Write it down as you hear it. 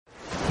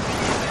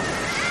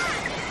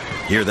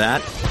Hear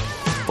that?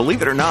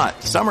 Believe it or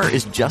not, summer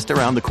is just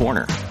around the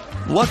corner.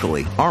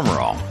 Luckily, Armor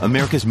All,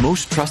 America's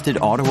most trusted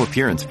auto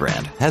appearance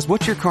brand, has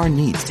what your car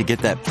needs to get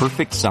that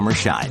perfect summer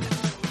shine.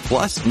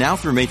 Plus, now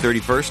through May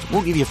 31st,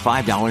 we'll give you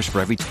 $5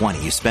 for every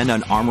 $20 you spend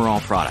on Armor All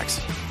products.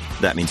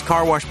 That means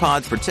car wash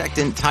pods,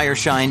 protectant, tire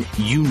shine,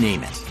 you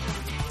name it.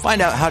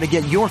 Find out how to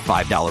get your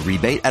 $5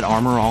 rebate at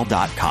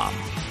armorall.com.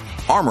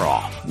 Armor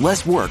All,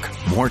 less work,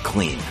 more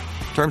clean.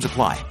 Terms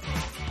apply.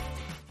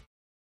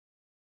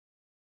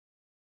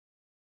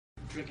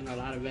 Drinking a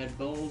lot of Red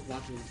Bulls,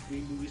 watching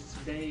 3 movies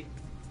today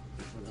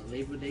before the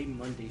Labor Day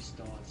Monday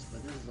starts.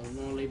 But this is a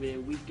long Labor Day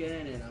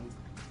weekend, and I'm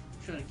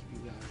trying to keep you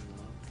guys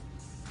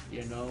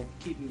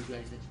keeping you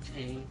guys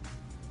entertained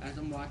as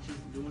I'm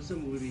doing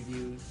some movie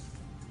reviews.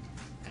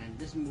 And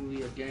this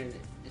movie, again,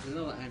 is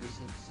another Andy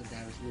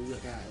Sidaris movie. I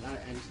got a lot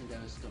of Andy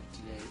Sidaris stuff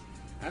today.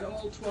 Not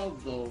all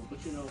 12 though, but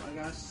I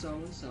got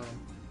some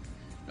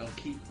that'll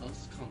keep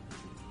us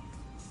company.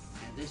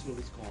 And this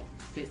movie's called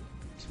Fit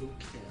to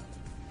Kill.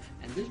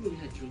 And this movie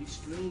had Julie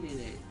Strain in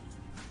it,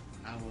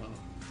 our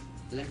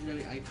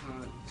legendary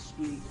icon,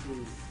 Scream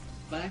Queen.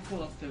 But I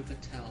call her Femme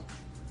Fatale.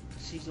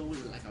 She's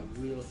always like a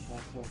real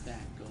hardcore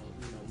bad girl,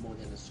 more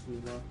than a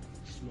screamer.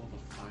 She's more of a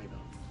fighter.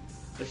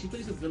 But she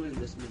plays a villain in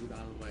this movie, by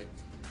the way.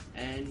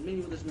 And mainly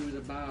what this movie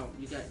is about,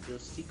 you got your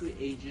secret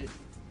agent,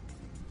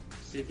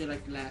 so if you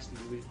like the last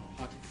movie,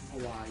 Hot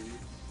Hawaii.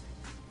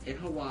 In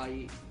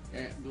Hawaii,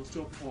 goes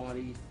to a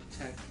party,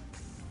 protect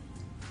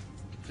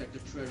the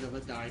treasure of a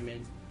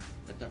diamond.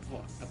 That the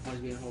party's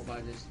being held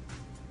by this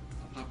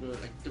popular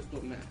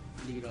diplomat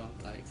leader,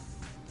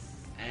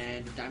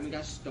 and the diamond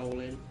got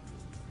stolen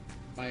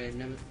by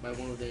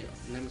one of the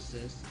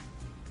nemesis,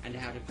 and they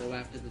had to go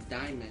after the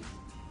diamond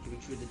to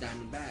retrieve the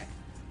diamond back.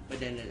 But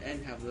then at the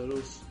end have a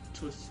little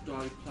twist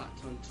story plot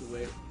onto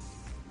it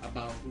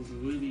about who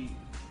really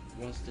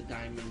wants the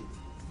diamond,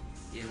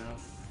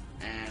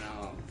 and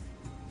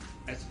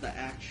as the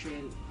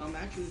action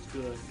is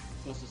good.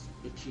 Of course, it's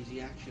the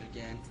cheesy action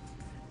again,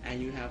 and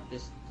you have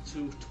this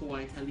 2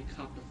 toy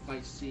helicopter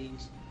fight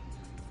scenes.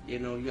 You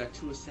got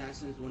 2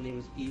 assassins, one name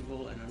is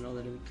Evil and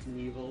another name is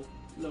Knievel.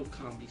 Little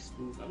comedy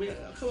spoof. I mean,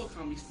 a couple of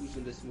comedy spoofs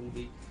in this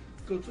movie.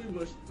 Because pretty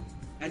much,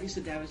 Andy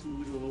Sidaris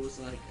movies were always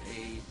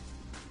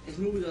his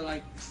movies are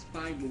like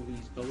spy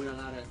movies, but with a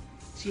lot of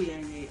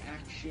TNA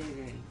action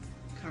and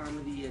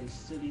comedy and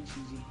silly,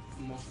 cheesy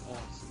martial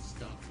arts and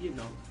stuff.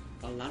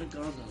 A lot of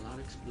guns and a lot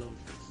of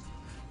explosions.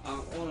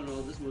 All in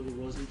all, this movie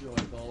was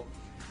enjoyable.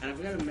 And I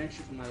forgot to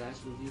mention from my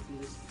last review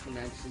from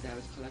the Andy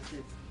Sidaris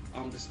collection,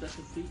 the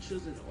special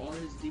features in all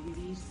his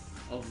DVDs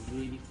are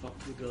really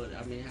fucking good.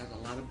 I mean, it has a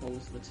lot of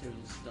bonus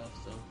material stuff,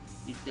 so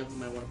you definitely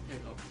might want to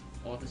pick up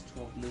all his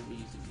 12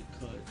 movies if you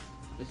could.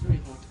 It's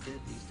very hard to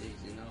get these days,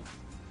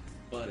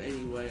 But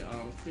anyway,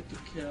 Fit to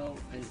Kill,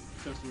 and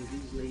trust me,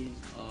 these ladies,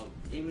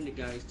 even the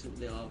guys too,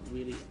 they are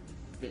really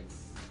fit to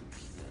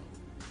kill.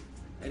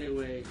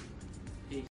 Anyway,